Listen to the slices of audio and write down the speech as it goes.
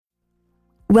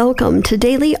Welcome to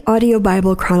Daily Audio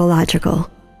Bible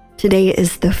Chronological. Today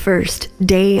is the first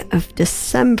day of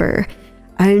December.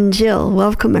 I'm Jill.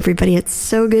 Welcome, everybody. It's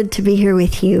so good to be here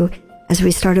with you as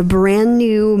we start a brand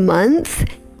new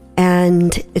month,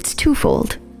 and it's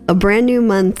twofold. A brand new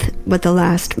month with the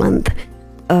last month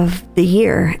of the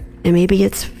year, and maybe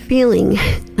it's feeling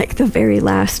like the very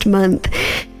last month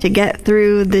to get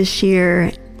through this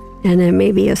year, and it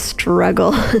may be a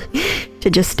struggle to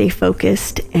just stay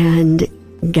focused and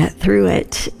get through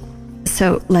it.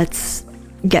 So let's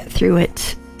get through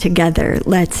it together.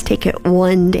 Let's take it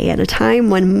one day at a time,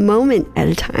 one moment at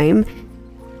a time.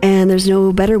 And there's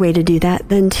no better way to do that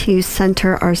than to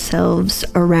center ourselves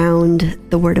around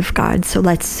the Word of God. So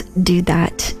let's do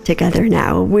that together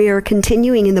now. We are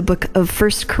continuing in the book of 1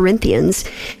 Corinthians,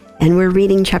 and we're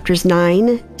reading chapters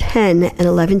 9, 10, and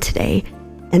 11 today.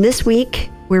 And this week,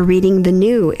 we're reading the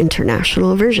New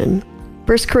International Version.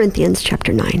 1 Corinthians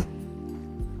chapter 9.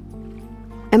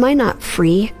 Am I not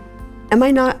free? Am I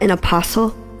not an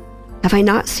apostle? Have I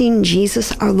not seen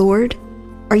Jesus our Lord?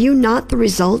 Are you not the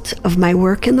result of my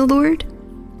work in the Lord?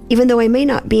 Even though I may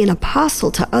not be an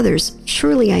apostle to others,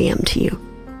 surely I am to you.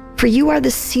 For you are the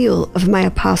seal of my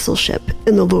apostleship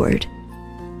in the Lord.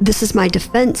 This is my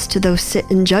defense to those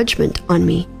sit in judgment on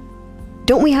me.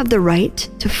 Don't we have the right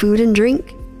to food and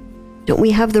drink? Don't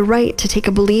we have the right to take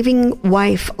a believing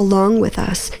wife along with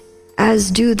us,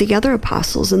 as do the other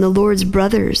apostles and the Lord's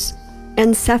brothers,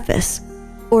 and Cephas?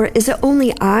 Or is it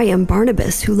only I and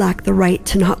Barnabas who lack the right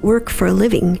to not work for a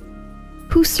living?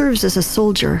 Who serves as a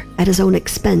soldier at his own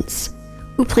expense?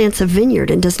 Who plants a vineyard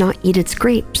and does not eat its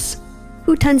grapes?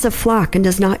 Who tends a flock and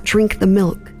does not drink the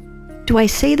milk? Do I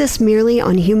say this merely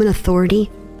on human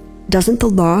authority? Doesn't the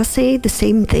law say the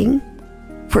same thing?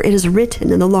 For it is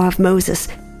written in the law of Moses,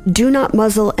 "Do not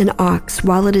muzzle an ox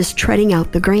while it is treading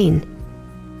out the grain."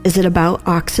 Is it about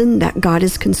oxen that God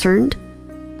is concerned?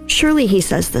 Surely he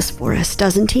says this for us,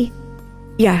 doesn't he?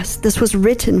 Yes, this was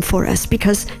written for us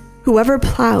because whoever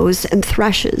plows and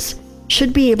threshes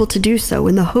should be able to do so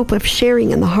in the hope of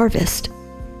sharing in the harvest.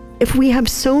 If we have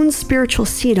sown spiritual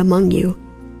seed among you,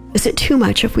 is it too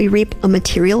much if we reap a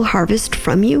material harvest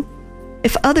from you?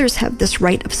 If others have this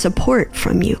right of support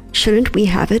from you, shouldn't we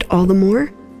have it all the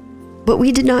more? But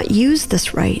we did not use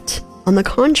this right. On the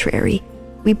contrary,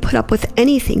 we put up with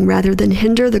anything rather than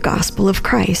hinder the gospel of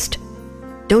Christ.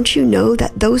 Don't you know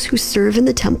that those who serve in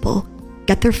the temple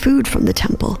get their food from the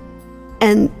temple,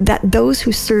 and that those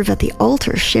who serve at the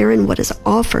altar share in what is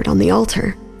offered on the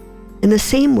altar? In the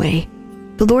same way,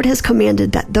 the Lord has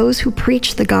commanded that those who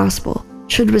preach the gospel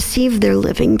should receive their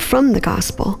living from the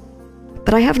gospel.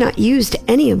 But I have not used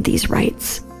any of these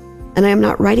rights, and I am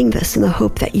not writing this in the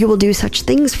hope that you will do such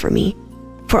things for me,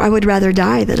 for I would rather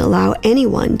die than allow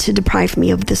anyone to deprive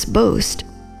me of this boast.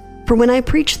 For when I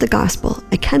preach the gospel,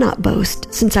 I cannot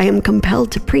boast, since I am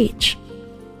compelled to preach.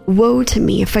 Woe to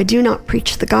me if I do not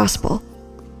preach the gospel.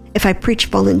 If I preach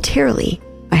voluntarily,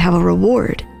 I have a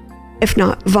reward. If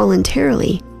not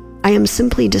voluntarily, I am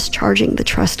simply discharging the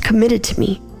trust committed to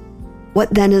me.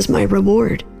 What then is my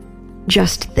reward?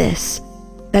 Just this,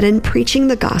 that in preaching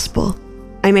the gospel,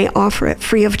 I may offer it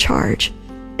free of charge,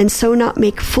 and so not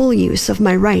make full use of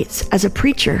my rights as a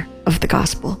preacher of the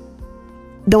gospel.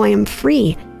 Though I am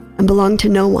free and belong to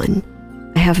no one,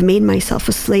 I have made myself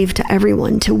a slave to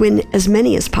everyone to win as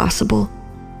many as possible.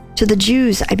 To the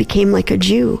Jews I became like a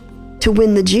Jew, to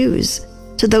win the Jews.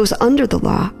 To those under the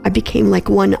law I became like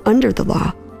one under the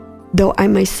law, though I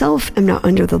myself am not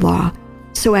under the law,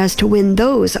 so as to win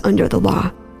those under the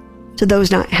law. To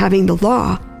those not having the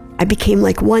law I became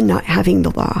like one not having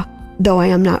the law, though I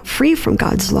am not free from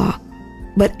God's law,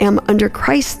 but am under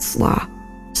Christ's law,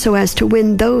 so as to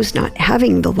win those not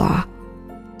having the law.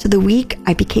 To the weak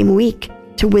I became weak,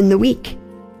 to win the weak.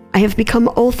 I have become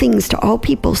all things to all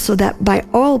people, so that by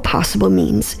all possible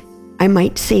means I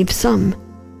might save some.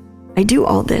 I do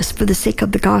all this for the sake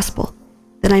of the gospel,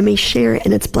 that I may share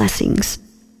in its blessings.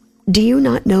 Do you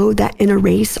not know that in a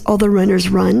race all the runners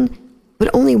run, but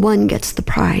only one gets the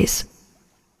prize?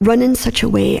 Run in such a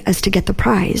way as to get the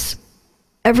prize.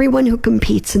 Everyone who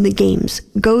competes in the games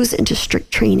goes into strict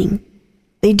training.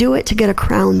 They do it to get a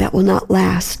crown that will not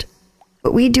last,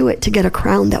 but we do it to get a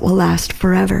crown that will last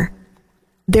forever.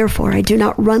 Therefore, I do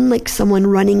not run like someone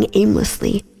running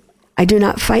aimlessly. I do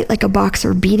not fight like a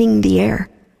boxer beating the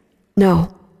air.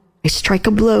 No, I strike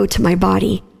a blow to my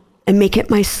body and make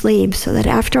it my slave, so that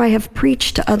after I have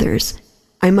preached to others,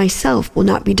 I myself will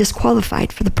not be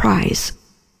disqualified for the prize.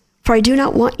 For I do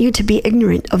not want you to be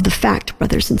ignorant of the fact,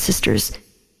 brothers and sisters,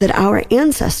 that our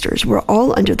ancestors were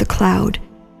all under the cloud,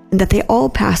 and that they all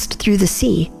passed through the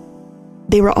sea.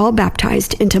 They were all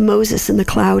baptized into Moses in the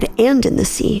cloud and in the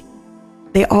sea.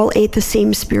 They all ate the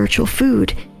same spiritual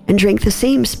food and drank the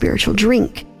same spiritual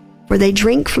drink, for they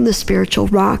drank from the spiritual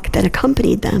rock that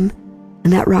accompanied them,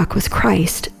 and that rock was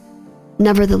Christ.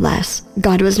 Nevertheless,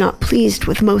 God was not pleased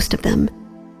with most of them.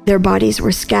 Their bodies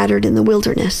were scattered in the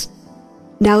wilderness.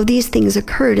 Now these things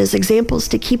occurred as examples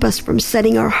to keep us from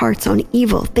setting our hearts on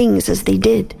evil things as they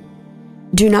did.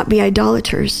 Do not be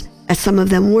idolaters, as some of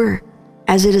them were.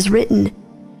 As it is written,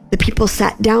 the people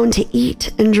sat down to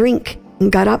eat and drink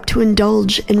and got up to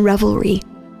indulge in revelry.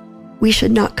 We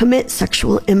should not commit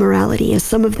sexual immorality as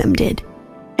some of them did.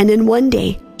 And in one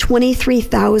day,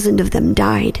 23,000 of them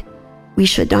died. We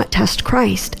should not test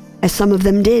Christ, as some of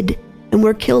them did, and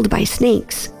were killed by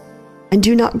snakes. And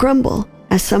do not grumble,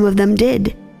 as some of them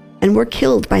did, and were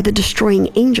killed by the destroying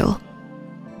angel.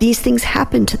 These things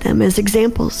happened to them as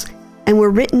examples, and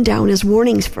were written down as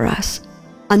warnings for us,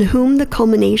 on whom the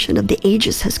culmination of the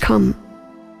ages has come.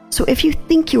 So if you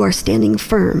think you are standing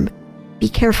firm, be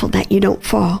careful that you don't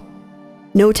fall.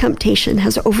 No temptation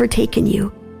has overtaken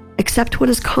you, except what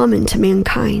is common to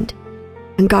mankind.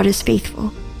 And God is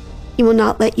faithful. He will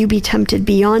not let you be tempted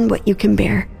beyond what you can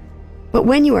bear. But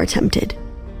when you are tempted,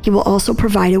 He will also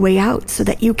provide a way out so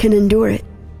that you can endure it.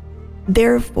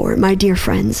 Therefore, my dear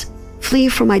friends, flee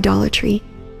from idolatry.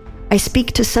 I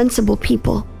speak to sensible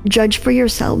people. Judge for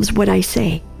yourselves what I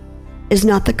say. Is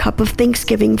not the cup of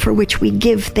thanksgiving for which we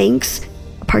give thanks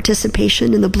a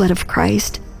participation in the blood of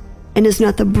Christ? And is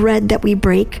not the bread that we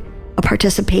break a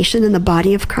participation in the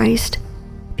body of Christ?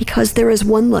 Because there is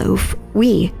one loaf,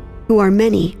 we, who are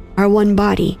many, are one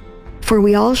body, for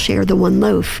we all share the one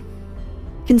loaf.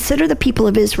 Consider the people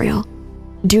of Israel.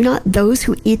 Do not those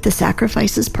who eat the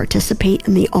sacrifices participate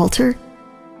in the altar?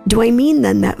 Do I mean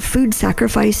then that food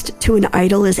sacrificed to an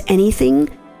idol is anything,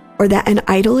 or that an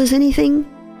idol is anything?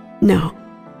 No,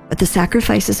 but the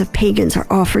sacrifices of pagans are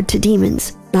offered to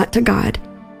demons, not to God.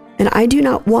 And I do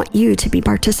not want you to be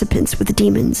participants with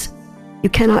demons. You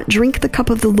cannot drink the cup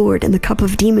of the Lord and the cup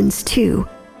of demons too.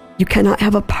 You cannot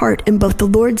have a part in both the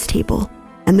Lord's table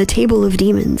and the table of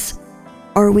demons.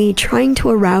 Are we trying to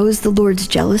arouse the Lord's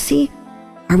jealousy?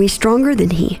 Are we stronger than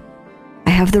He? I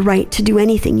have the right to do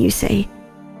anything you say,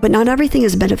 but not everything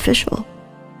is beneficial.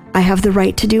 I have the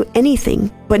right to do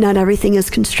anything, but not everything is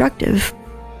constructive.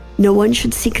 No one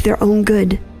should seek their own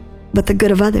good, but the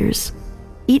good of others.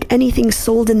 Eat anything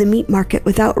sold in the meat market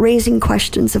without raising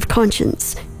questions of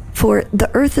conscience, for the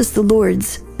earth is the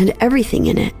Lord's and everything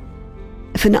in it.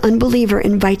 If an unbeliever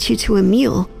invites you to a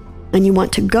meal and you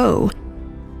want to go,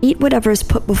 eat whatever is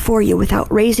put before you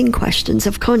without raising questions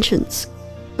of conscience.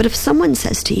 But if someone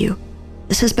says to you,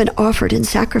 "This has been offered in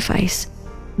sacrifice,"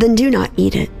 then do not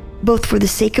eat it, both for the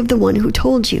sake of the one who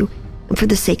told you and for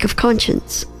the sake of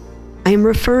conscience. I am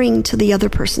referring to the other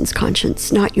person's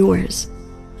conscience, not yours.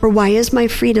 For why is my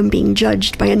freedom being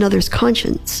judged by another's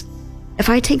conscience? If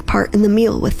I take part in the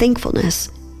meal with thankfulness,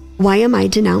 why am I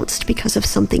denounced because of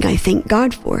something I thank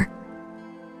God for?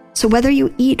 So whether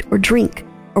you eat or drink,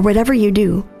 or whatever you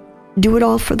do it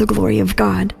all for the glory of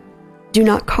God. Do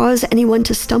not cause anyone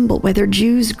to stumble, whether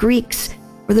Jews, Greeks,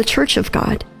 or the church of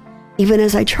God, even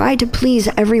as I try to please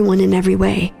everyone in every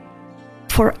way.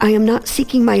 For I am not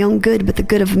seeking my own good, but the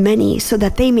good of many, so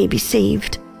that they may be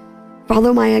saved.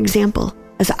 Follow my example,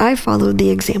 as I followed the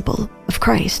example of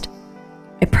Christ.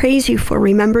 I praise you for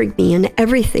remembering me in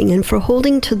everything and for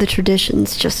holding to the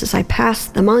traditions just as I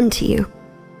passed them on to you.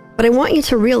 But I want you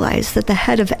to realize that the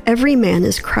head of every man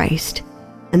is Christ,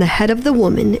 and the head of the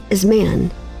woman is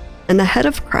man, and the head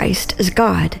of Christ is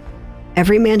God.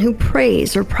 Every man who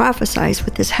prays or prophesies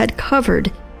with his head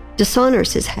covered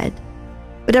dishonors his head.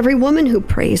 But every woman who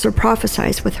prays or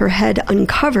prophesies with her head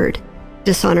uncovered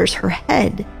dishonors her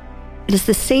head. It is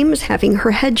the same as having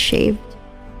her head shaved.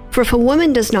 For if a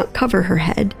woman does not cover her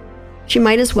head, she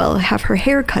might as well have her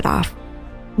hair cut off.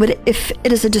 But if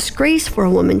it is a disgrace for a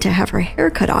woman to have her hair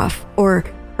cut off or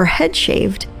her head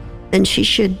shaved, then she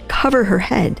should cover her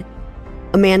head.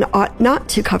 A man ought not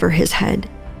to cover his head,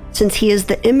 since he is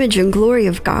the image and glory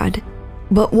of God,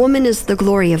 but woman is the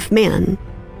glory of man.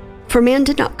 For man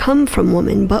did not come from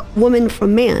woman, but woman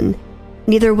from man.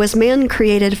 Neither was man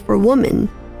created for woman,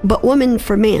 but woman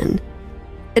for man.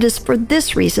 It is for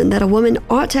this reason that a woman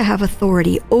ought to have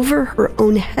authority over her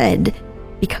own head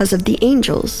because of the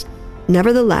angels.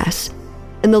 Nevertheless,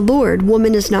 in the Lord,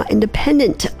 woman is not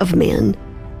independent of man,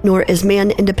 nor is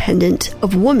man independent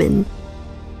of woman.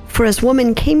 For as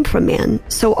woman came from man,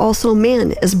 so also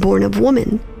man is born of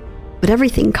woman. But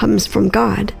everything comes from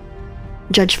God.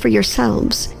 Judge for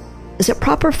yourselves. Is it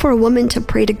proper for a woman to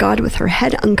pray to God with her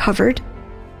head uncovered?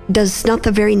 Does not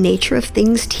the very nature of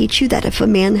things teach you that if a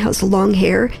man has long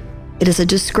hair, it is a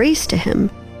disgrace to him,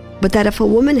 but that if a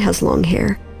woman has long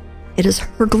hair, it is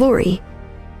her glory?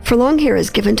 For long hair is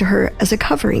given to her as a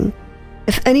covering.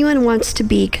 If anyone wants to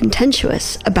be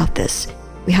contentious about this,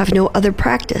 we have no other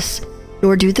practice,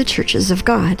 nor do the churches of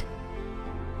God.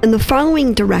 In the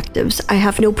following directives, I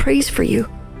have no praise for you,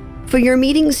 for your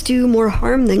meetings do more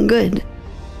harm than good.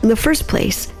 In the first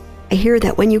place, I hear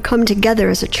that when you come together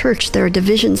as a church, there are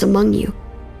divisions among you,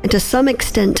 and to some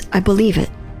extent, I believe it.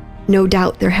 No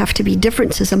doubt there have to be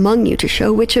differences among you to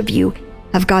show which of you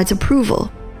have God's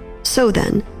approval. So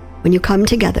then, when you come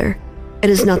together, it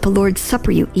is not the Lord's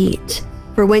Supper you eat,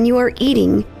 for when you are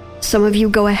eating, some of you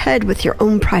go ahead with your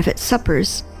own private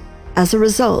suppers. As a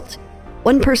result,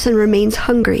 one person remains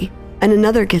hungry and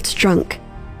another gets drunk.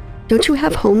 Don't you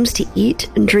have homes to eat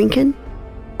and drink in?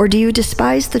 Or do you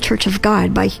despise the church of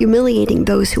God by humiliating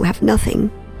those who have nothing?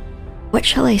 What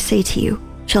shall I say to you?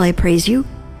 Shall I praise you?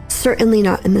 Certainly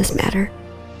not in this matter.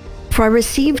 For I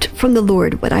received from the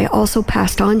Lord what I also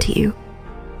passed on to you.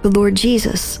 The Lord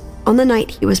Jesus, on the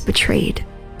night he was betrayed,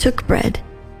 took bread,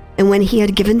 and when he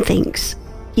had given thanks,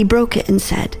 he broke it and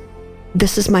said,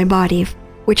 "This is my body,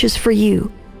 which is for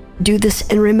you. Do this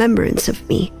in remembrance of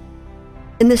me."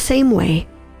 In the same way,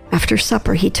 after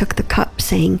supper he took the cup,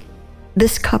 saying,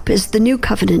 "This cup is the new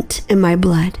covenant in my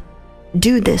blood.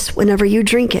 Do this whenever you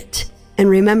drink it in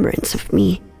remembrance of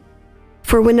me.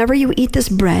 For whenever you eat this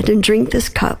bread and drink this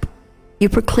cup, you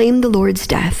proclaim the Lord's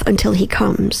death until he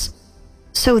comes.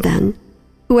 So then,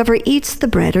 whoever eats the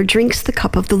bread or drinks the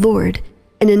cup of the Lord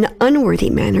in an unworthy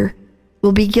manner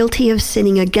will be guilty of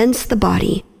sinning against the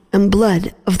body and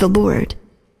blood of the Lord.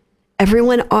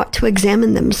 Everyone ought to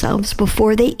examine themselves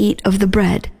before they eat of the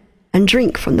bread and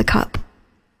drink from the cup.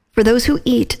 For those who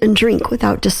eat and drink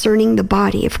without discerning the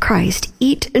body of Christ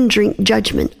eat and drink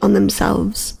judgment on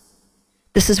themselves.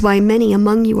 This is why many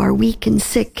among you are weak and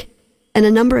sick, and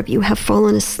a number of you have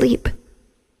fallen asleep.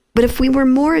 But if we were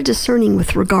more discerning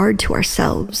with regard to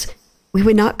ourselves, we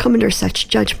would not come under such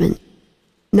judgment.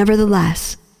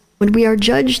 Nevertheless, when we are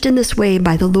judged in this way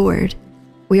by the Lord,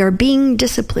 we are being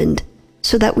disciplined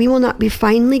so that we will not be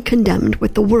finally condemned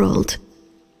with the world.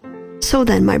 So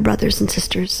then, my brothers and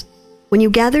sisters, when you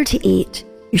gather to eat,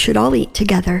 you should all eat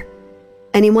together.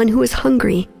 Anyone who is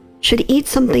hungry should eat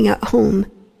something at home,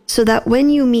 so that when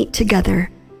you meet together,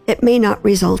 it may not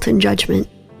result in judgment.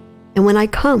 And when I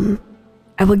come,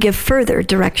 I will give further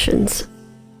directions.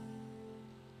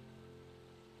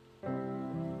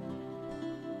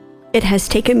 It has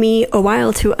taken me a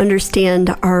while to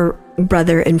understand our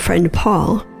brother and friend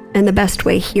Paul, and the best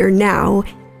way here now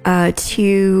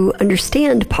to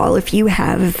understand Paul, if you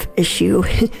have issue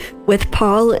with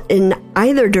Paul in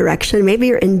either direction, maybe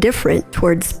you're indifferent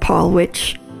towards Paul,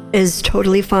 which is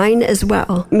totally fine as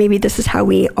well. Maybe this is how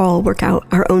we all work out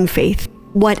our own faith.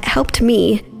 What helped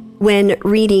me when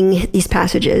reading these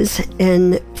passages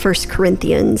in 1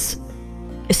 Corinthians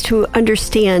is to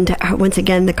understand, once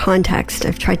again, the context.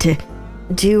 I've tried to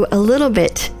do a little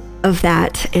bit of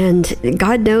that, and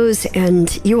God knows,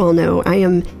 and you all know, I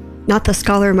am not the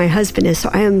scholar my husband is, so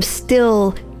I am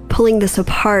still pulling this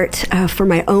apart for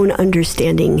my own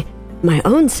understanding, my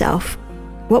own self.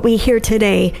 What we hear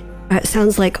today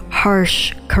sounds like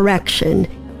harsh correction,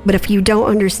 but if you don't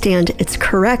understand its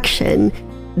correction,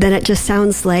 then it just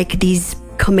sounds like these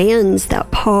commands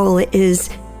that Paul is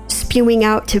spewing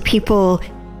out to people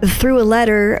through a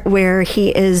letter where he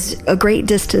is a great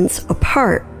distance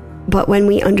apart. But when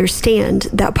we understand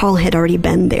that Paul had already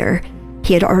been there,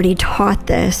 he had already taught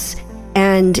this,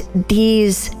 and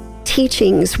these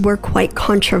teachings were quite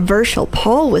controversial.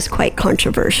 Paul was quite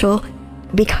controversial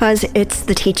because it's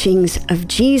the teachings of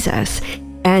Jesus,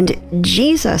 and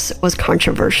Jesus was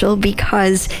controversial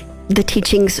because the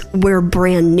teachings were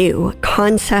brand new,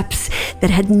 concepts that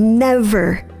had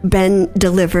never been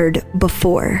delivered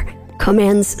before.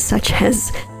 Commands such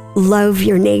as love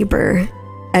your neighbor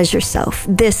as yourself.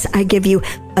 This I give you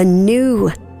a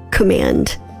new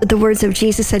command. The words of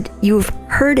Jesus said, "You've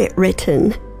heard it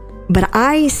written, but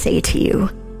I say to you."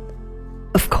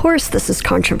 Of course, this is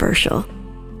controversial.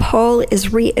 Paul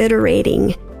is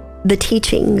reiterating the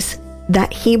teachings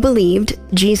that he believed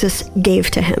Jesus gave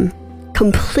to him.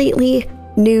 Completely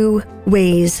new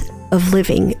ways of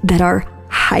living that are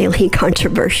highly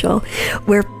controversial,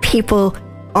 where people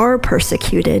are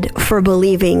persecuted for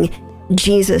believing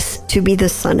Jesus to be the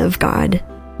Son of God,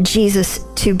 Jesus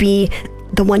to be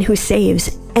the one who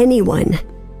saves anyone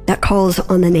that calls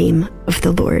on the name of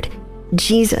the Lord,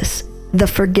 Jesus, the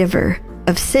forgiver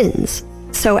of sins.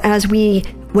 So as we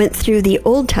went through the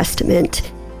Old Testament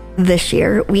this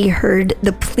year, we heard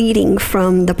the pleading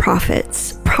from the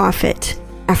prophets prophet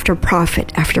after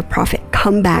prophet after prophet,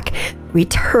 come back,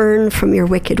 return from your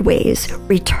wicked ways,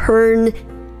 return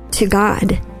to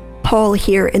God. Paul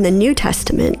here in the New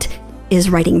Testament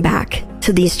is writing back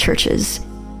to these churches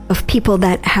of people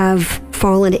that have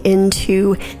fallen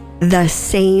into the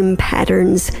same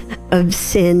patterns of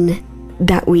sin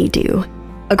that we do.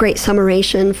 A great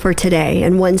summation for today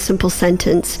in one simple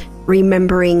sentence,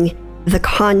 remembering the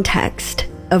context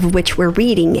of which we're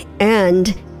reading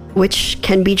and which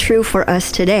can be true for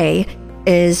us today,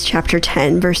 is chapter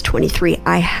 10, verse 23.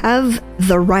 I have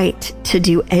the right to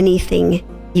do anything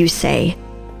you say,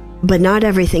 but not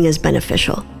everything is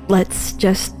beneficial. Let's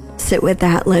just sit with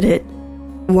that. Let it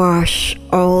wash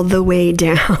all the way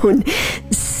down,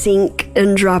 sink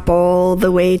and drop all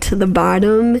the way to the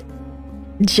bottom.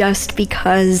 Just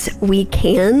because we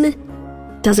can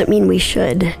doesn't mean we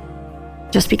should.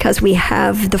 Just because we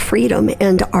have the freedom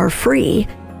and are free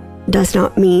does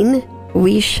not mean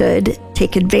we should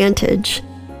take advantage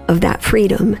of that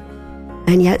freedom.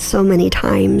 And yet so many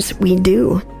times we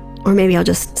do. Or maybe I'll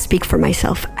just speak for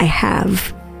myself. I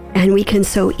have. And we can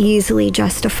so easily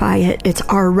justify it. It's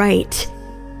our right.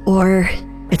 Or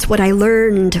it's what I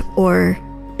learned. Or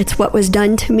it's what was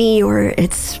done to me. Or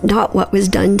it's not what was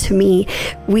done to me.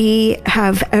 We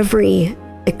have every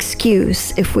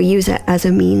excuse if we use it as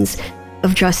a means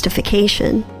of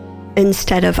justification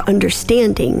instead of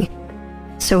understanding.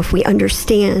 So if we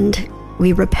understand,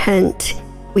 we repent,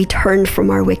 we turn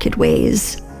from our wicked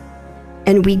ways,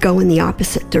 and we go in the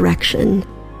opposite direction,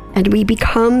 and we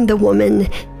become the woman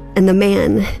and the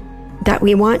man that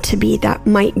we want to be, that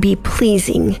might be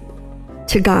pleasing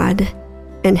to God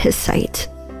and His sight.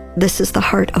 This is the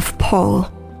heart of Paul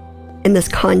in this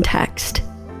context.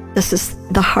 This is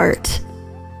the heart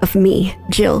of me,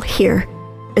 Jill, here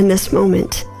in this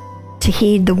moment, to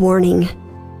heed the warning,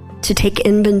 to take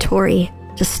inventory,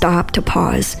 to stop, to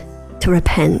pause, to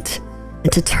repent,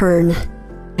 and to turn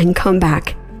and come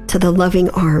back to the loving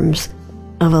arms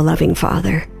of a loving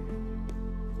Father.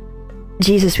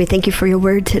 Jesus, we thank you for your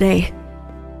word today.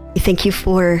 We thank you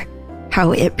for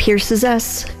how it pierces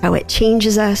us, how it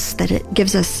changes us, that it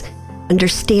gives us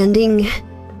understanding.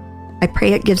 I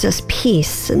pray it gives us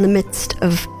peace in the midst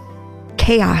of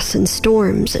chaos and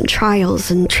storms and trials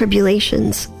and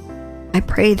tribulations. I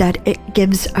pray that it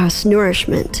gives us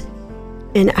nourishment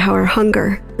in our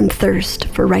hunger and thirst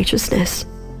for righteousness.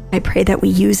 I pray that we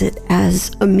use it as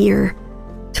a mirror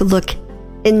to look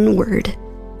inward,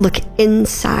 look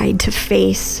inside, to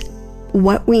face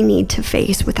what we need to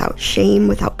face without shame,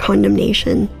 without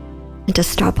condemnation, and to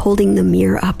stop holding the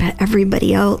mirror up at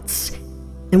everybody else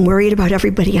and worried about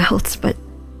everybody else, but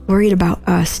worried about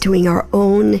us doing our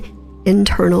own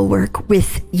internal work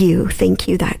with you. Thank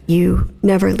you that you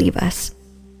never leave us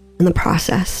in the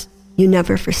process. You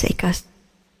never forsake us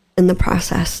in the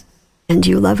process, and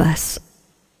you love us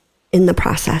in the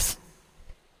process.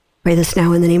 Pray this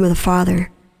now in the name of the Father,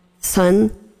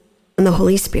 Son, and the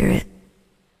Holy Spirit.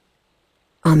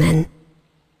 Amen.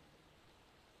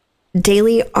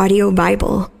 Daily Audio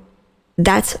Bible.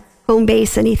 That's home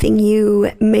base. Anything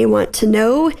you may want to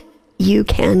know, you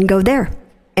can go there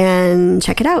and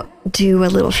check it out. Do a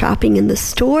little shopping in the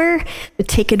store.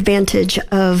 Take advantage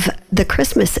of the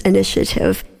Christmas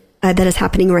initiative that is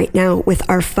happening right now with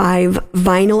our 5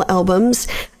 vinyl albums.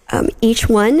 Each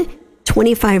one,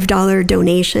 $25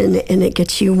 donation, and it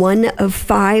gets you 1 of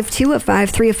 5, 2 of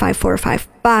 5, 3 of 5, 4 of 5,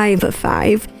 5 of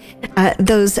 5.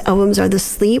 Those albums are the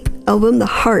Sleep album, the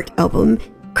Heart album,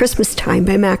 Christmas Time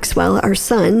by Maxwell, our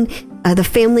son, the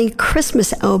Family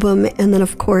Christmas album, and then,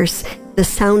 of course, the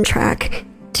soundtrack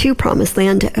to Promised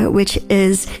Land, which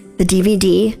is the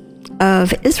DVD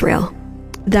of Israel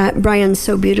that Brian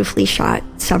so beautifully shot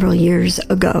several years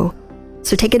ago.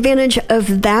 So take advantage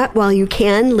of that while you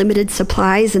can. Limited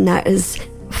supplies, and that is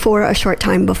for a short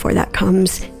time before that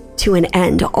comes to an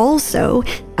end. Also,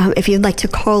 if you'd like to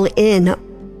call in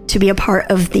to be a part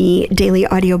of the Daily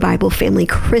Audio Bible Family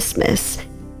Christmas,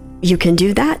 you can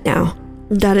do that now.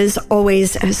 That is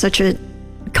always such a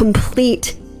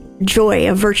complete joy,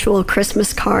 a virtual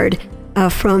Christmas card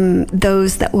from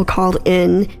those that will call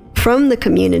in from the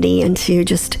community, and to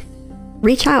just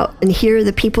reach out and hear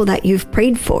the people that you've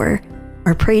prayed for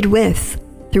or prayed with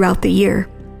throughout the year.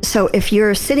 So if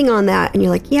you're sitting on that and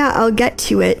you're like, yeah, I'll get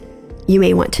to it, you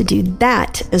may want to do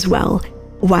that as well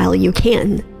while you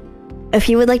can. If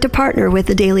you would like to partner with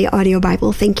the Daily Audio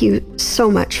Bible, thank you so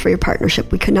much for your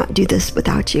partnership. We could not do this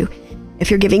without you.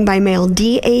 If you're giving by mail,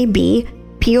 DAB,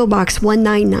 P.O. Box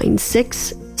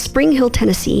 1996, Spring Hill,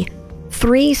 Tennessee,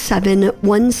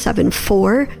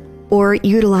 37174, or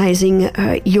utilizing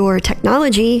your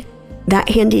technology, that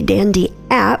handy dandy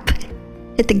app,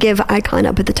 hit the give icon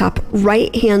up at the top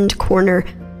right-hand corner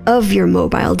of your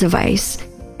mobile device.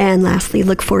 And lastly,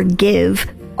 look for give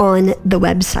on the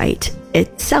website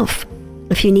itself.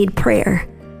 If you need prayer,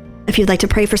 if you'd like to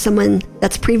pray for someone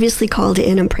that's previously called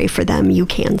in and pray for them, you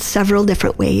can several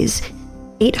different ways.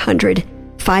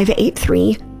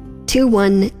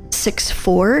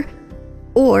 800-583-2164.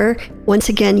 Or, once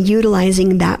again,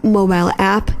 utilizing that mobile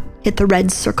app, hit the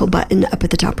red circle button up at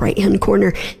the top right-hand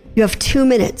corner. You have 2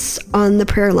 minutes on the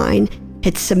prayer line.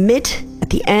 Hit submit at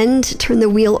the end, turn the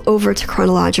wheel over to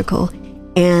Chronological,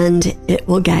 and it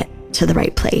will get to the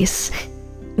right place.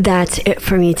 That's it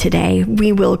for me today.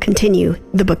 We will continue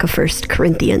the book of 1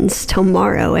 Corinthians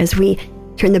tomorrow as we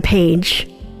turn the page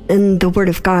in the Word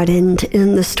of God and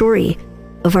in the story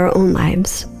of our own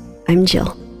lives. I'm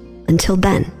Jill. Until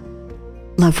then,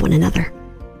 love one another.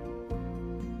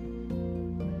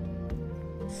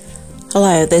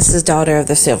 Hello, this is Daughter of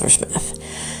the Silversmith.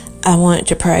 I want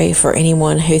to pray for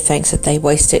anyone who thinks that they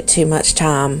wasted too much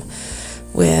time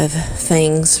with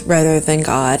things rather than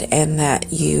God, and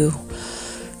that you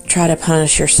try to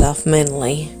punish yourself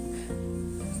mentally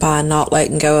by not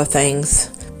letting go of things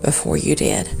before you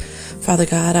did. Father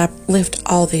God, I lift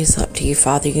all these up to you,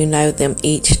 Father. You know them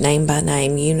each name by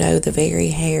name. You know the very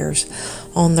hairs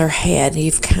on their head.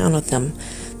 You've counted them.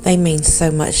 They mean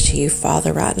so much to you,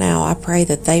 Father, right now. I pray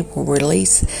that they will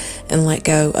release and let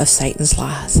go of Satan's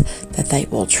lies, that they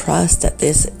will trust that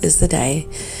this is the day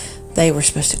they were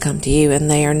supposed to come to you,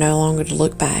 and they are no longer to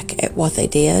look back at what they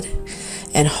did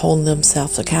and hold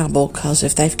themselves accountable, because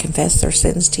if they've confessed their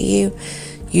sins to you,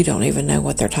 you don't even know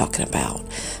what they're talking about.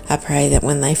 I pray that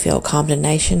when they feel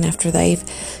condemnation after they've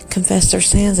confessed their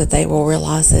sins, that they will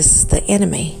realize this is the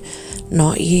enemy,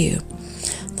 not you.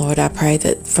 Lord, I pray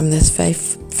that from this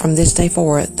day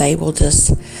forward, they will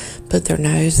just put their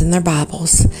nose in their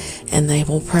Bibles, and they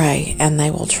will pray, and they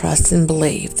will trust and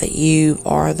believe that you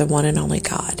are the one and only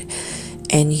God,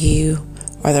 and you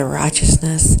are the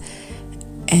righteousness,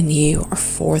 and you are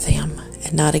for them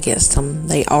and not against them.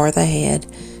 They are the head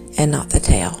and not the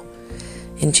tail.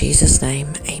 In Jesus'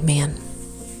 name, amen.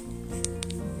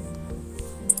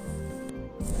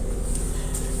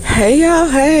 Hey y'all,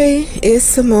 hey, it's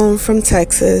Simone from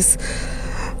Texas.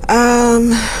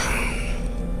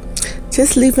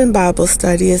 Just leaving Bible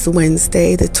study. It's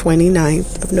Wednesday, the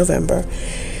 29th of November.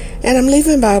 And I'm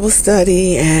leaving Bible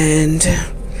study, and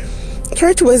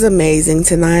church was amazing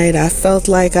tonight. I felt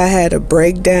like I had a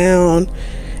breakdown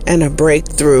and a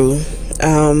breakthrough.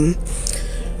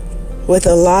 With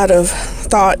a lot of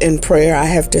thought and prayer, I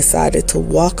have decided to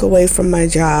walk away from my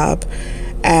job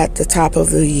at the top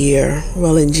of the year,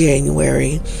 well, in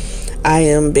January. I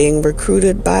am being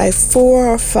recruited by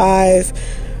about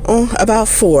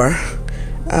four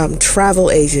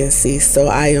travel agencies. So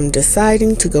I am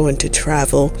deciding to go into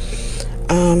travel.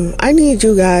 I need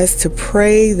you guys to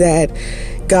pray that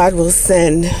God will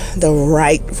send the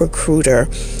right recruiter,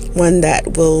 one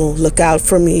that will look out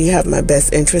for me, have my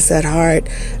best interests at heart.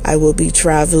 I will be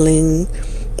traveling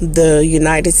the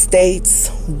United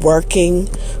States, working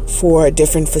for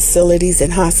different facilities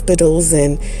and hospitals,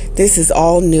 and this is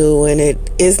all new, and it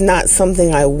is not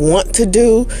something I want to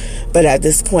do, but at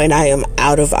this point I am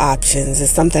out of options.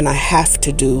 It's something I have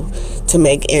to do to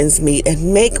make ends meet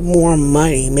and make more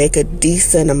money, make a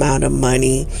decent amount of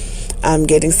money. I'm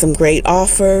getting some great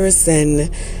offers, and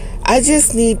I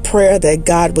just need prayer that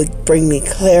God would bring me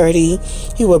clarity.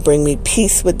 He will bring me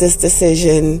peace with this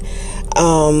decision.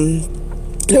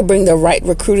 He'll bring the right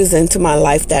recruiters into my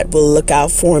life that will look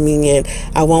out for me, and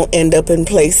I won't end up in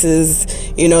places,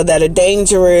 that are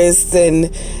dangerous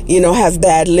and, have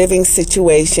bad living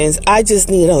situations. I just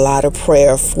need a lot of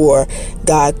prayer for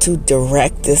God to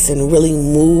direct this and really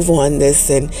move on this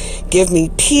and give me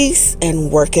peace and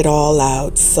work it all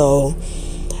out. So,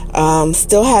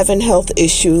 still having health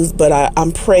issues, but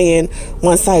I'm praying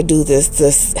once I do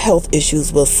this health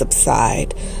issues will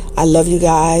subside. I love you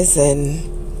guys, and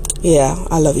yeah,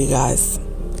 I love you guys.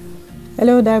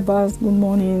 Hello, Dagbas. Good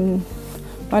morning.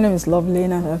 My name is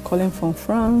Loveline, and I'm calling from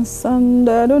France. And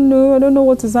I don't know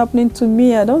what is happening to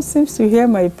me. I don't seem to hear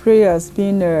my prayers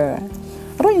being. I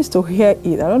don't used to hear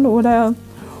it. I don't know whether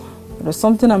there's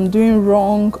something I'm doing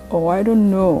wrong, or I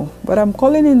don't know. But I'm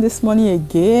calling in this morning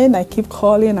again. I keep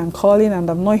calling and calling, and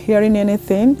I'm not hearing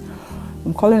anything.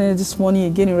 I'm calling in this morning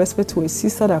again in respect to a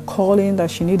sister that called in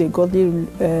that she needed a godly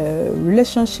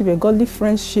relationship, a godly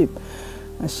friendship.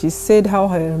 And she said how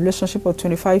her relationship of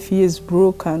 25 years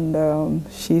broke, and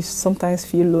she sometimes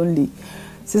feel lonely.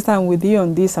 Sister, I'm with you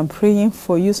on this. I'm praying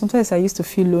for you. Sometimes I used to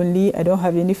feel lonely. I don't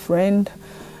have any friend.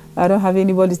 I don't have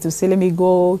anybody to say, let me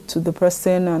go to the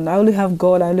person. And I only have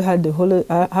God. I only have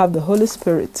the Holy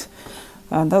Spirit.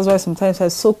 And that's why sometimes I'm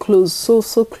so close, so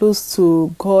close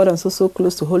to God, and so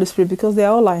close to Holy Spirit, because they're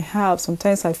all I have.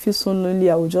 Sometimes I feel so lonely,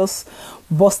 I will just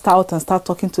burst out and start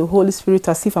talking to Holy Spirit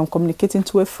as if I'm communicating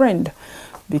to a friend,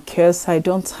 because I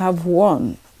don't have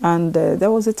one. And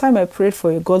there was a time I prayed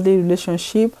for a godly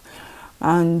relationship,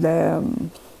 and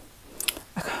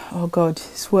oh God,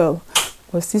 it's well.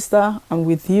 Well, sister, I'm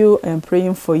with you. I'm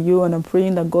praying for you, and I'm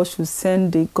praying that God should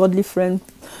send the godly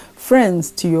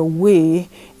friends to your way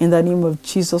in the name of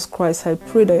Jesus Christ. I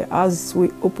pray that as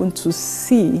we open to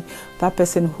see that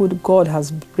person who God has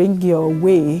bring your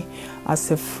way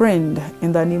as a friend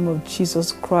in the name of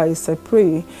Jesus Christ, I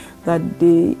pray that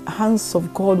the hands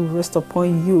of God will rest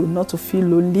upon you, not to feel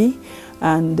lonely,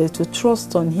 and to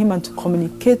trust on Him and to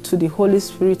communicate to the Holy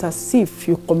Spirit as if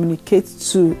you communicate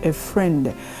to a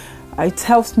friend. It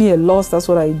helps me a lot. That's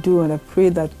what I do, and I pray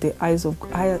that the hands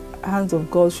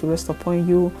of God should rest upon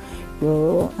you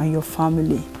and your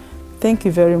family. Thank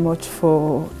you very much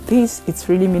for this. It's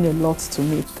really mean a lot to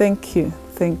me. Thank you.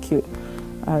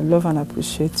 I love and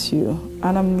appreciate you.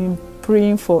 And I'm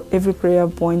praying for every prayer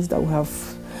point that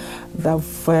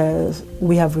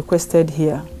we have requested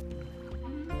here.